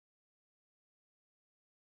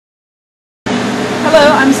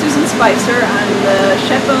Spicer. I'm the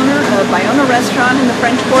chef owner of Bayona Restaurant in the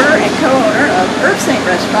French Quarter and co-owner of Herb Saint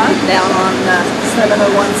Restaurant down on 701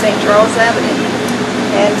 St. Charles Avenue.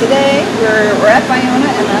 And today we're at Bayona,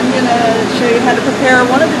 and I'm going to show you how to prepare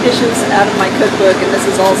one of the dishes out of my cookbook. And this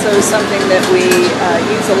is also something that we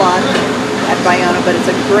use a lot at Bayona, but it's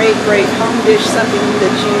a great home dish, something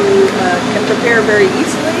that you can prepare very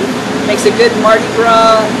easily. Makes a good Mardi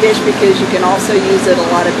Gras dish because you can also use it a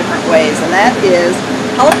lot of different ways, and that is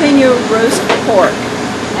jalapeno roast pork.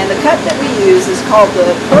 And the cut that we use is called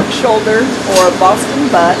the pork shoulder or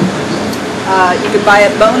Boston butt. You can buy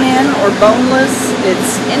it bone-in or boneless.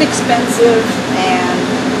 It's inexpensive and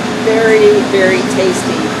very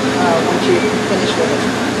tasty once you finish with it.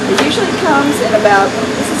 It usually comes in about,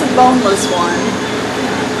 this is a boneless one,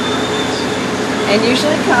 and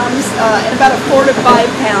usually comes in about a 4 to 5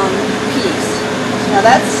 pound piece. Now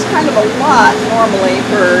that's kind of a lot normally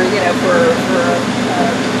for a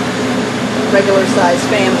regular sized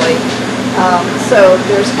family. So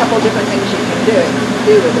there's a couple different things you can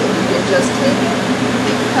do with it. You can just take it,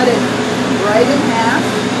 cut it right in half,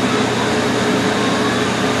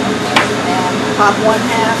 and pop one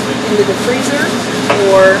half into the freezer,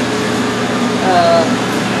 or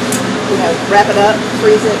wrap it up,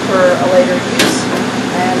 freeze it for a later use,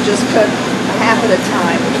 and just cook half at a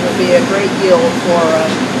time, which will be a great yield for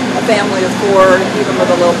a family of 4, even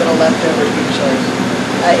with a little bit of leftover usually.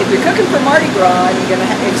 If you're cooking for Mardi Gras and you're going to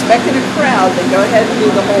expecting a crowd, then go ahead and do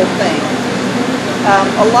the whole thing.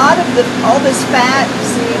 All this fat, you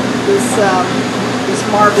see, this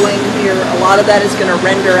marbling here, a lot of that is going to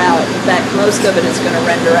render out. In fact, most of it is going to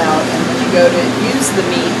render out, and when you go to use the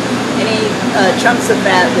meat, any chunks of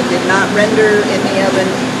fat that did not render in the oven,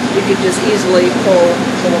 you could just easily pull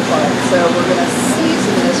little apart. So we're going to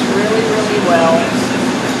season this really well.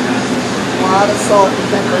 A lot of salt and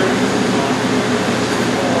pepper.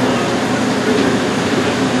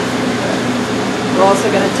 We're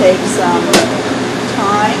also going to take some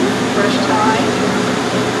thyme, fresh thyme,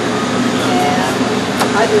 and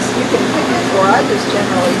you can pick it, or I just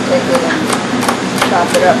generally take it and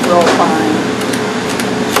chop it up real fine.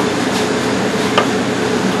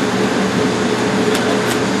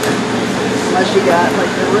 Unless you got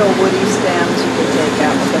like the real woody stems, you can take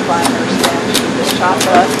out with the finer stems. You just chop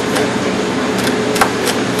up.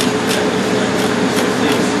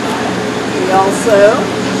 We also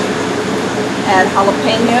add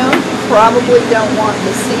jalapeno. You probably don't want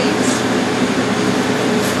the seeds,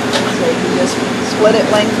 so you can just split it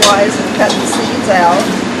lengthwise and cut the seeds out.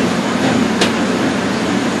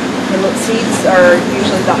 And the seeds are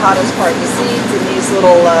usually the hottest part. The seeds and these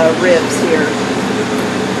little ribs here.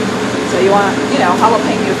 So you want,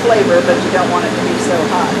 jalapeno flavor, but you don't want it to be so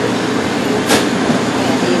hot that you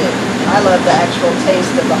can't eat it. I love the actual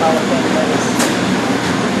taste of the jalapenos.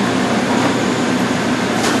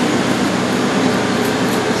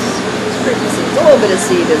 Scrape the seeds. A little bit of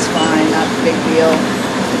seed is fine, not a big deal.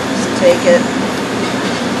 Just take it,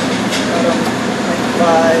 cut them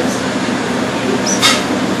lengthwise. Oops.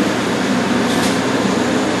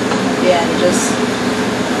 Again, just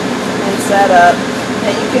mince that up.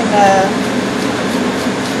 And you can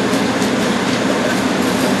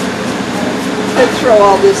throw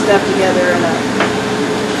all this stuff together in a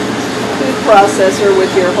food processor with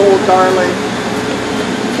your whole garlic,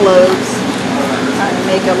 cloves, kind of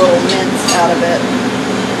make a little mince out of it.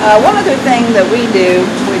 One other thing that we do,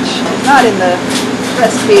 which is not in the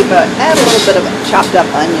recipe, but add a little bit of chopped up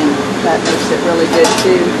onion. That makes it really good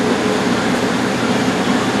too.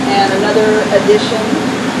 And another addition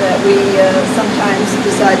that we sometimes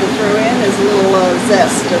decide to throw in is a little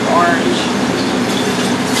zest of orange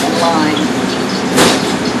and lime.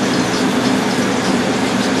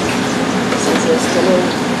 This is just a little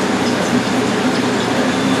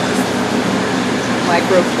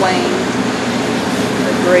microplane,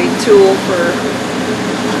 a great tool for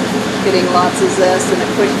getting lots of zest in a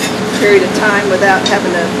quick period of time without having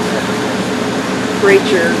to grate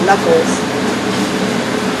your knuckles.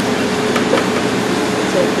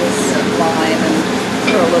 Take this lime and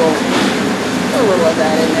throw a little of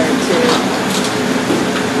that in there too.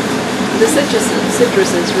 The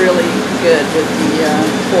citrus is really good with the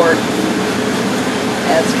pork.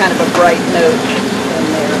 Adds kind of a bright note in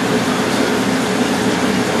there.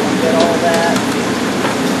 Get all that.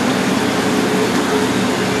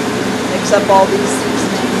 Mix up all these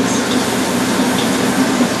seasonings.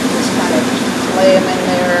 Just kind of lay them in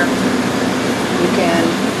there. You can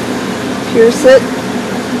pierce it.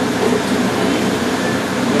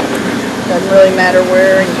 Doesn't really matter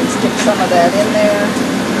where, and you can stick some of that in there.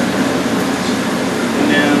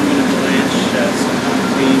 Now I'm going to blanch some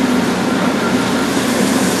beef.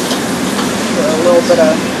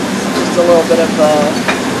 just a little bit of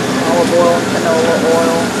olive oil and canola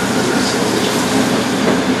oil.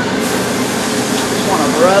 Just want to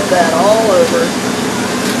rub that all over.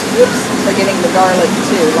 Oops, forgetting the garlic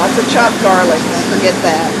too. Lots of chopped garlic, don't forget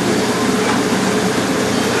that.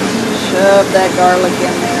 Shove that garlic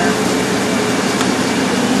in there.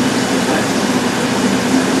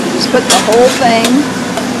 Just put the whole thing,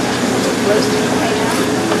 roasted ham,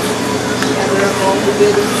 gather up all the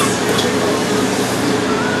goodies.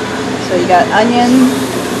 So you got onion,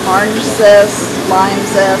 orange zest, lime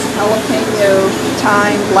zest, jalapeno,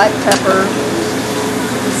 thyme, black pepper,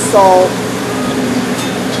 salt.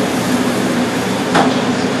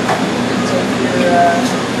 Take your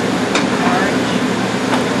orange,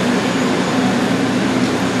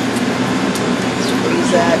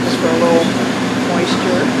 squeeze that just for a little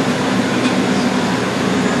moisture.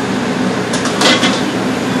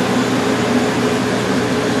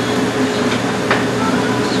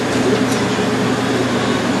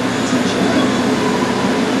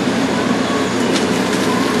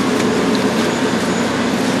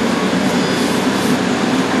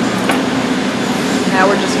 Now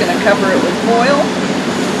we're just going to cover it with foil.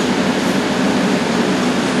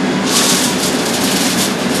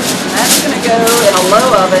 And that's going to go in a low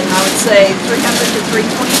oven, I would say 300 to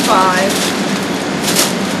 325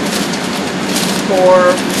 for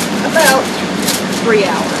about 3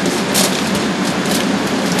 hours.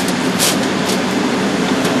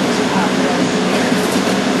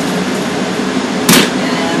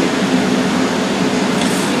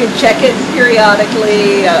 You can check it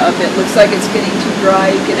periodically. If it looks like it's getting too dry,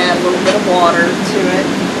 you can add a little bit of water to it,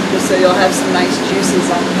 just so you'll have some nice juices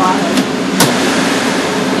on the bottom.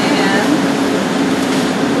 And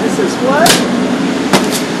this is what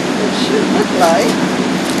it should look like.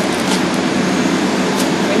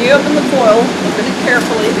 When you open the foil, open it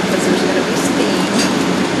carefully because there's going to be steam.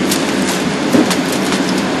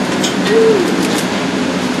 Ooh.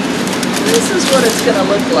 This is what it's going to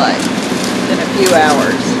look like in a few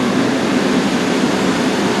hours.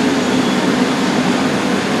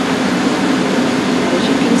 As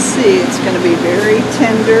you can see, it's going to be very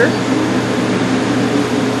tender.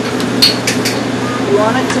 You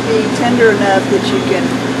want it to be tender enough that you can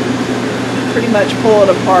pretty much pull it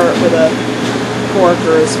apart with a fork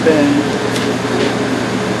or a spoon.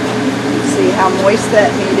 See how moist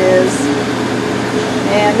that meat is.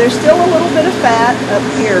 And there's still a little bit of fat up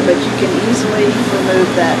here, but you can easily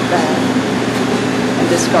remove that fat and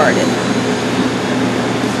discard it.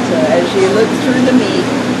 So as you look through the meat,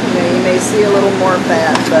 you may see a little more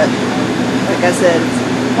fat, but like I said,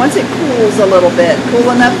 once it cools a little bit,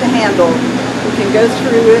 cool enough to handle, you can go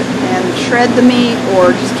through it and shred the meat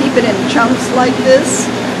or just keep it in chunks like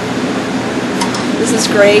this. This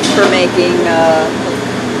is great for making,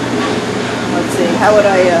 let's see, how would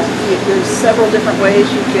I, there's several different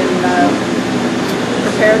ways you can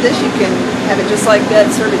prepare this. You can have it just like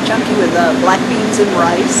that, sort of chunky with black beans and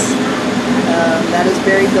rice. That is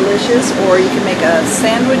very delicious. Or you can make a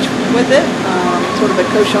sandwich with it, sort of a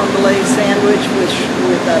cochon bleu sandwich with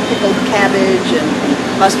pickled cabbage and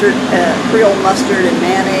mustard, Creole mustard and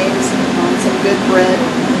mayonnaise on some good bread.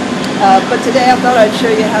 But today I thought I'd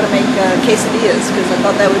show you how to make quesadillas, because I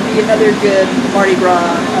thought that would be another good Mardi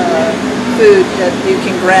Gras food that you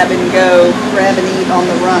can grab and go, grab and eat on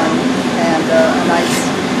the run, and a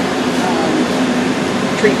nice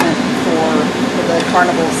treatment for the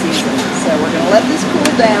carnival season. So we're going to let this cool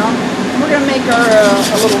down, and we're going to make our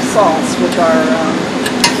a little sauce with our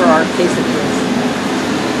for our quesadillas.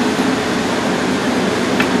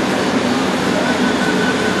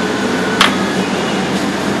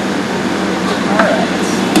 All right,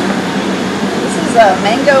 this is a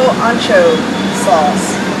mango ancho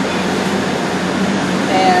sauce.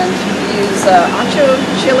 And we use ancho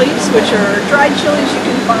chilies, which are dried chilies you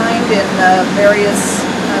can find in various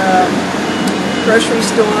grocery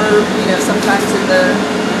store, sometimes in the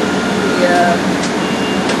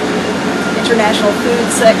international food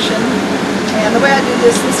section. And the way I do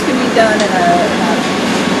this can be done in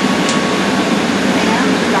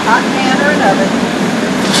a hot pan or an oven.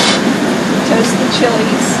 Toast the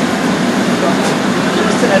chilies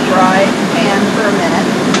just in a dry pan for a minute.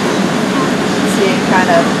 See, it kind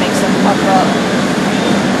of makes them puff up.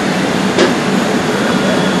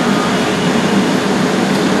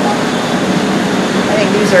 I think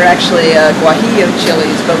these are actually guajillo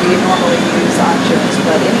chilies, but we normally use anchos.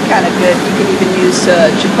 But any kind of good, you can even use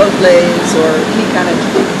chipotles or any kind of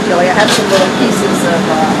chili. I have some little pieces of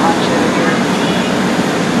ancho here.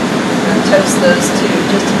 I'm going to toast those too,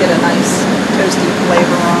 just to get a nice toasty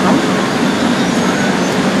flavor on them.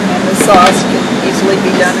 And the sauce can easily be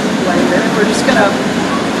done in the blender. We're just going to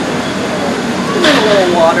put in a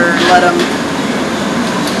little water and let them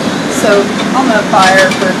soak on the fire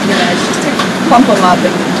for a few minutes just to plump them up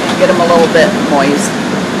and get them a little bit moist.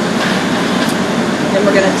 Then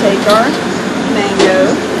we're going to take our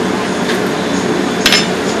mango.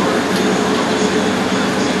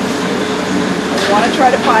 We want to try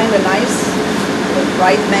to find a nice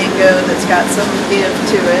ripe mango that's got some give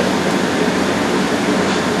to it.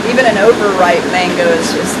 Even an overripe mango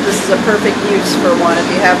is just, this is a perfect use for one. If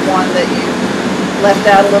you have one that you left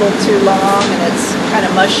out a little too long and it's kind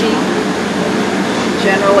of mushy,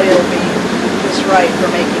 generally it'll be just right for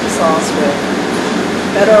making sauce with.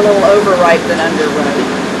 Better a little overripe than underripe.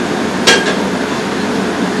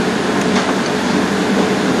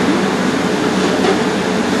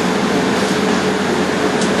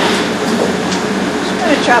 Just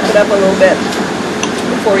kind of chop it up a little bit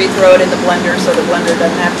before you throw it in the blender so the blender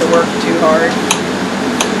doesn't have to work too hard.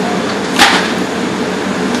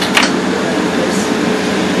 Just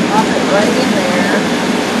pop it right in there.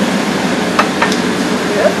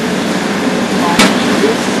 Good. Lime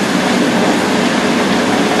juice.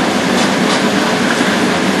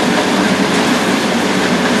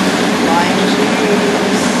 Lime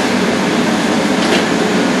juice.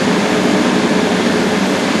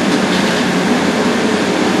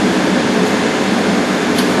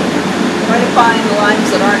 Try to find limes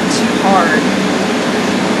that aren't too hard.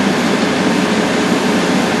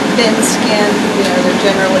 Thin skin, you know, they're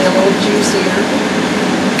generally a little juicier.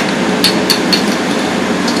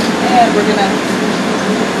 And we're going to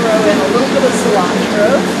throw in a little bit of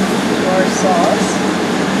cilantro to our sauce.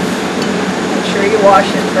 Make sure you wash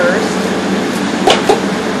it first.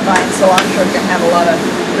 Fine cilantro can have a lot of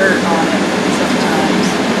dirt on it sometimes.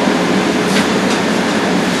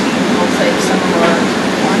 We'll take some of our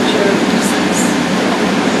cilantro pieces.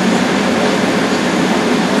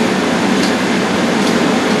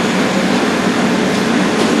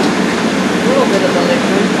 A little bit of the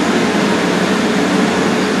liquid.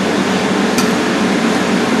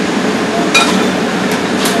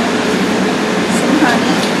 Some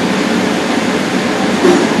honey.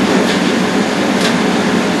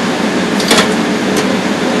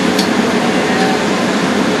 And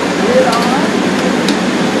lid on.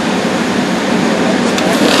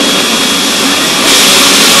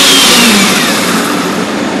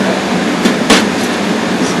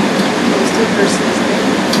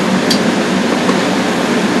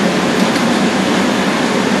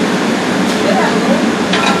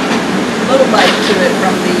 Bite to it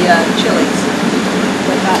from the chilies,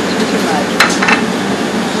 but not too much.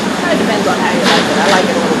 Kind of depends on how you like it. I like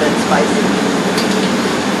it a little bit spicy.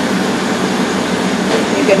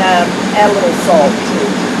 You can add a little salt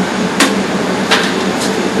too.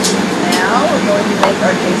 Now we're going to make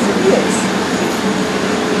our quesadillas.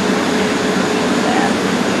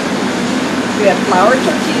 We have flour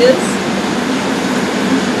tortillas.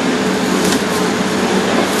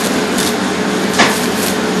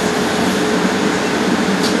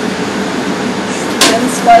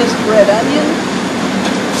 Sliced red onion,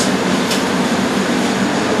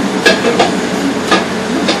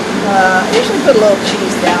 I usually put a little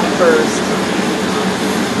cheese down first,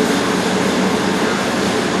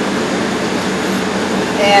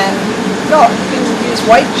 and no, you can use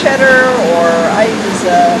white cheddar or I use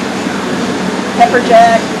pepper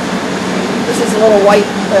jack. This is a little white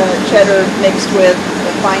cheddar mixed with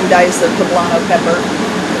a fine dice of poblano pepper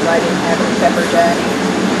because I didn't have any pepper jack.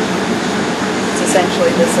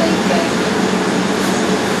 Essentially the same thing.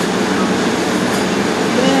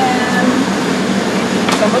 Then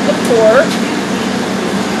some of the pork.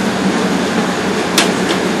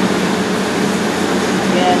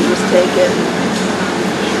 Again, just take it,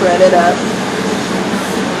 shred it up.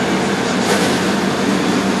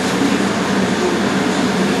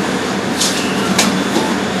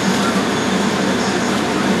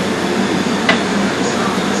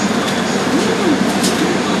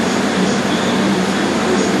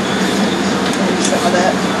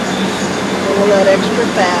 All that extra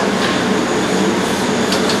fat.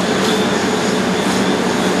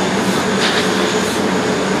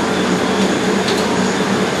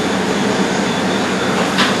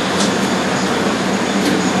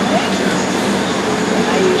 And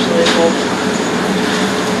I usually will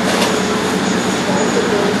salt it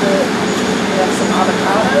a little bit. We have some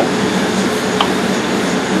avocado.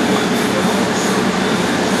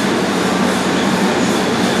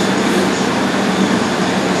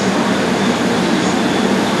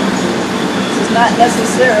 Not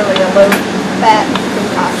necessarily a low-fat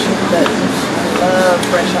concoction, but I love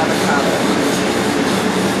fresh avocado.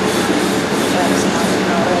 That's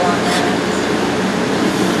avocado on that.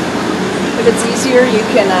 If it's easier, you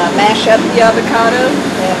can mash up the avocado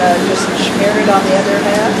and just smear it on the other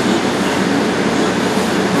half.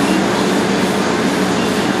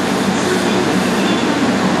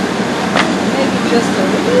 Maybe just a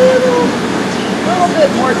little bit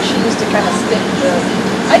more cheese to kind of stick the...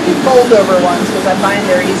 I do fold over ones because I find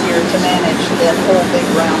they're easier to manage than whole big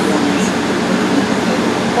round ones.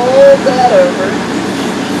 Fold that over.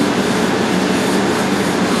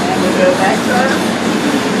 And we go back to our...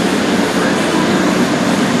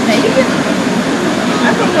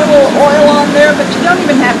 I put a little oil on there, but you don't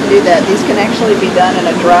even have to do that. These can actually be done in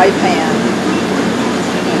a dry pan,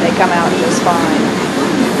 and they come out just fine.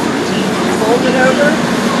 Fold it over,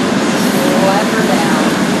 slap her down.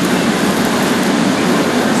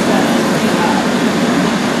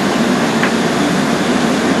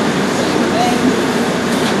 Same thing.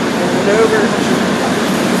 Fold it over.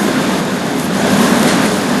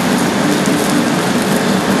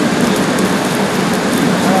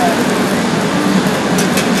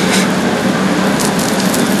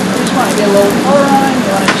 Get a little color on.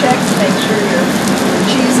 You want to check to make sure your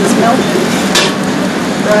cheese is melted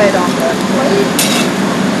right on the plate.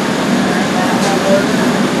 Turn that one over.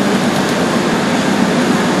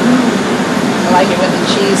 I like it when the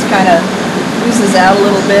cheese kind of oozes out a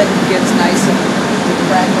little bit and gets nice and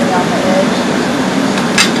crackly on the edge.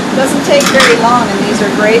 Doesn't take very long, and these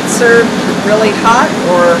are great served really hot,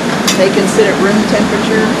 or they can sit at room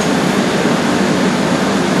temperature.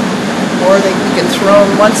 Or you can throw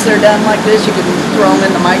them, once they're done like this, you can throw them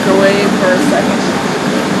in the microwave for a second,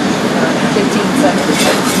 15 seconds.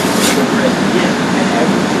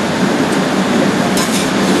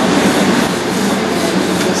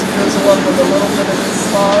 Just drizzle up with a little bit of this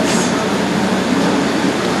sauce.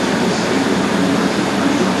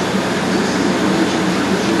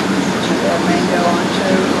 Mango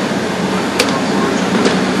anchovy.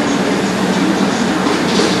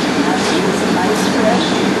 That's a nice fresh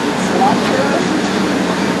cilantro.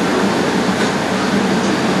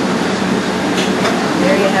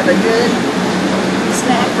 There you have a good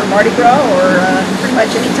snack for Mardi Gras or pretty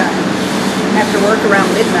much any time. After work around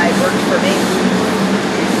midnight works for me.